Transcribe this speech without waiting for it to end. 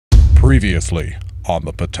Previously on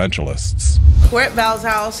The Potentialists. We're at Val's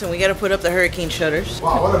house and we gotta put up the hurricane shutters.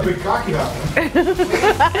 Wow, what a big cocky house.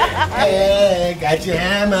 Hey, got your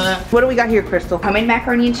hammer. What do we got here, Crystal? Homemade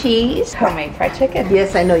macaroni and cheese, homemade fried chicken.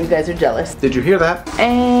 Yes, I know you guys are jealous. Did you hear that?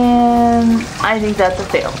 And I think that's a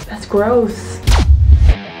fail. That's gross.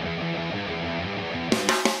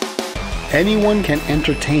 Anyone can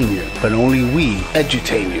entertain you, but only we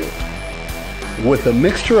edutain you. With a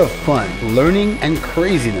mixture of fun, learning, and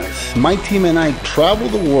craziness, my team and I travel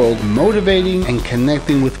the world motivating and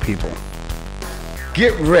connecting with people.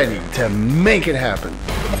 Get ready to make it happen.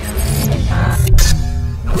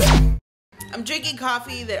 I'm drinking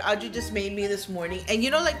coffee that Audrey just made me this morning. And you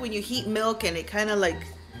know, like when you heat milk and it kind of like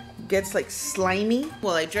gets like slimy?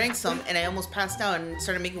 Well, I drank some and I almost passed out and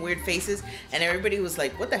started making weird faces, and everybody was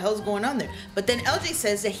like, what the hell's going on there? But then LJ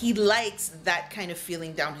says that he likes that kind of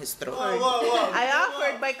feeling down his throat. Whoa, whoa, whoa. I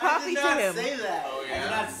offered my coffee to him. I did not say that. Oh, yeah. I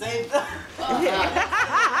did not say that.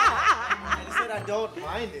 I just said I don't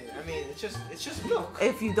mind it. I mean, it's just milk.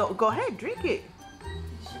 If you don't, go ahead, drink it.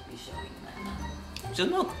 You should be showing that. Just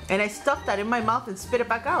milk. And I stuffed that in my mouth and spit it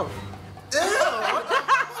back out. Ew,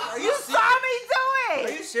 are you saw me do it!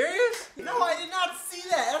 Are you serious? No, I did not see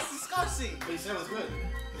that. That's disgusting. But you said it was good.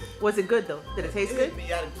 Was it good though? Did it taste good?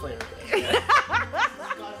 Yeah, I didn't play with it.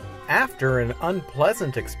 After an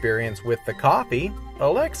unpleasant experience with the coffee,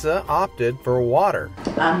 Alexa opted for water.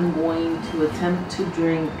 I'm going to attempt to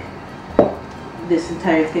drink this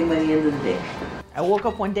entire thing by the end of the day. I woke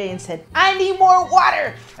up one day and said, I need more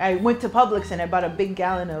water. I went to Publix and I bought a big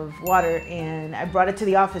gallon of water and I brought it to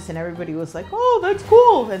the office and everybody was like, oh, that's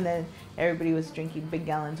cool. And then everybody was drinking big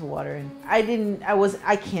gallons of water and I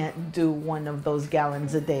can't do one of those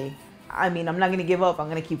gallons a day. I mean, I'm not gonna give up. I'm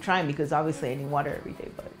gonna keep trying because obviously I need water every day,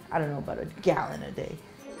 but I don't know about a gallon a day.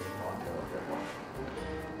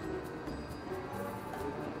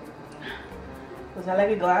 Was that like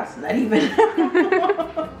a glass? Not even.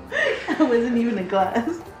 It wasn't even a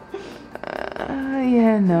glass.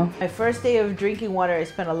 Yeah, no. My first day of drinking water, I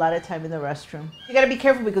spent a lot of time in the restroom. You gotta be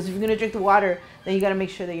careful because if you're gonna drink the water, then you gotta make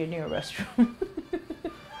sure that you're near a restroom.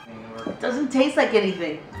 It doesn't taste like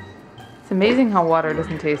anything. It's amazing how water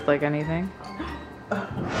doesn't taste like anything.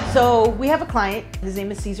 So we have a client, his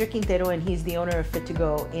name is Cesar Quintero and he's the owner of Fit to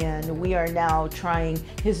Go, and we are now trying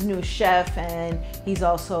his new chef, and he's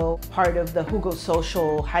also part of the Hugo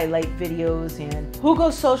Social highlight videos. And Hugo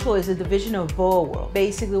Social is a division of BOWAworld.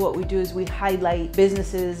 Basically what we do is we highlight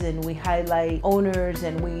businesses and we highlight owners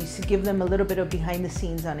and we give them a little bit of behind the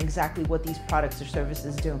scenes on exactly what these products or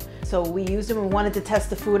services do. So we used them and wanted to test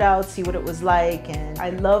the food out, see what it was like, and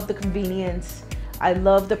I love the convenience. I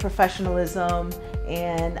love the professionalism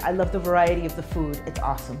and I love the variety of the food. It's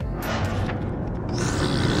awesome.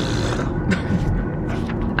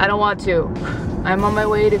 I don't want to. I'm on my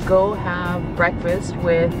way to go have breakfast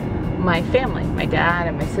with my family, my dad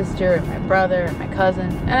and my sister and my brother and my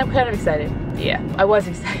cousin, and I'm kind of excited. Yeah, I was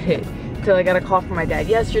excited until I got a call from my dad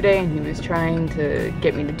yesterday and he was trying to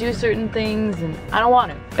get me to do certain things and I don't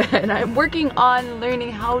want to. And I'm working on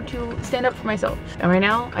learning how to stand up for myself. And right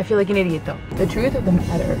now, I feel like an idiot though. The truth of the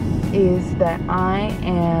matter is that I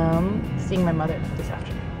am seeing my mother this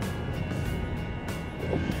afternoon.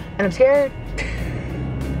 And I'm scared.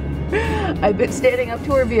 I've been standing up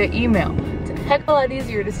to her via email. It's a heck of a lot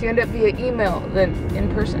easier to stand up via email than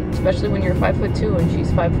in person, especially when you're 5'2" and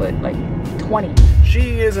she's 5'20".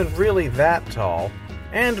 She isn't really that tall.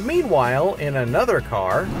 And meanwhile, in another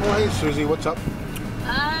car... Oh, hey, Susie, what's up?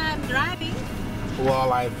 I'm driving.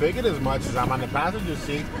 Well, I figured as much as I'm on the passenger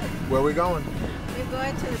seat. Where are we going? We're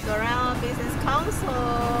going to the Gourmet Business Council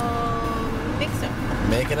mixer.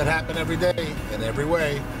 Making it happen every day, in every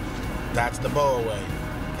way. That's the BOWA way.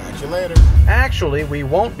 Catch you later. Actually, we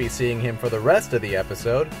won't be seeing him for the rest of the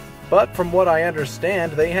episode. But from what I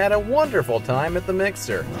understand, they had a wonderful time at the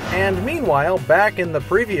mixer. And meanwhile, back in the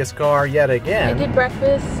previous car yet again... I did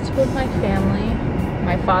breakfast with my family.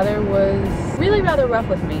 My father was really rather rough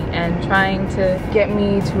with me and trying to get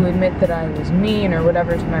me to admit that I was mean or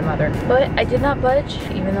whatever to my mother. But I did not budge,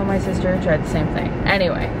 even though my sister tried the same thing.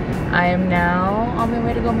 Anyway, I am now on my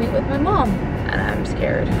way to go meet with my mom, and I'm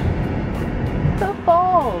scared. The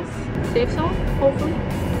falls. Safe zone, hopefully.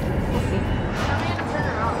 We'll see.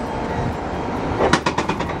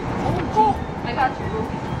 I got you.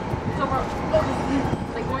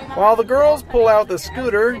 While the girls pull out the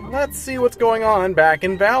scooter, let's see what's going on back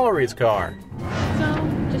in Valerie's car. So,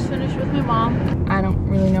 just finished with my mom. I don't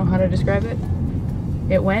really know how to describe it.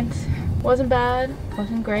 It went. Wasn't bad.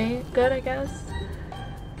 Wasn't great. Good, I guess.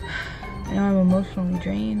 I know I'm emotionally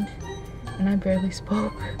drained, and I barely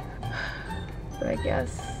spoke. But I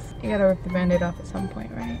guess You gotta rip the band-aid off at some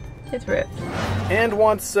point, right? It's ripped. And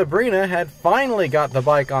once Sabrina had finally got the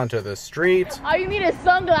bike onto the street... All you need is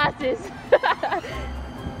sunglasses!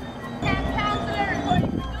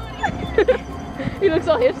 You look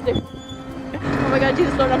so hipster. Oh my God,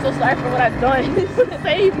 Jesus Lord, I'm so sorry for what I've done.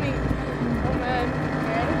 Save me. Oh man.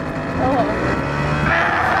 Oh.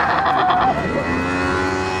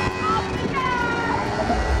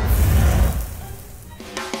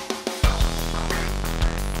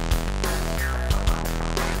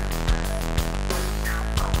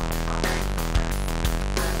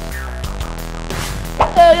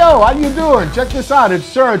 Hey yo, how you doing? Check this out, it's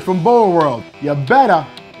Serge from BOWAworld. You better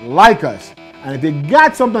like us. And if you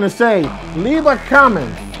got something to say, leave a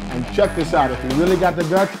comment. And check this out, if you really got the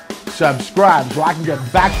guts, subscribe so I can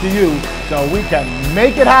get back to you so we can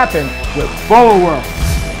make it happen with BOWAworld.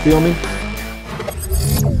 Feel me?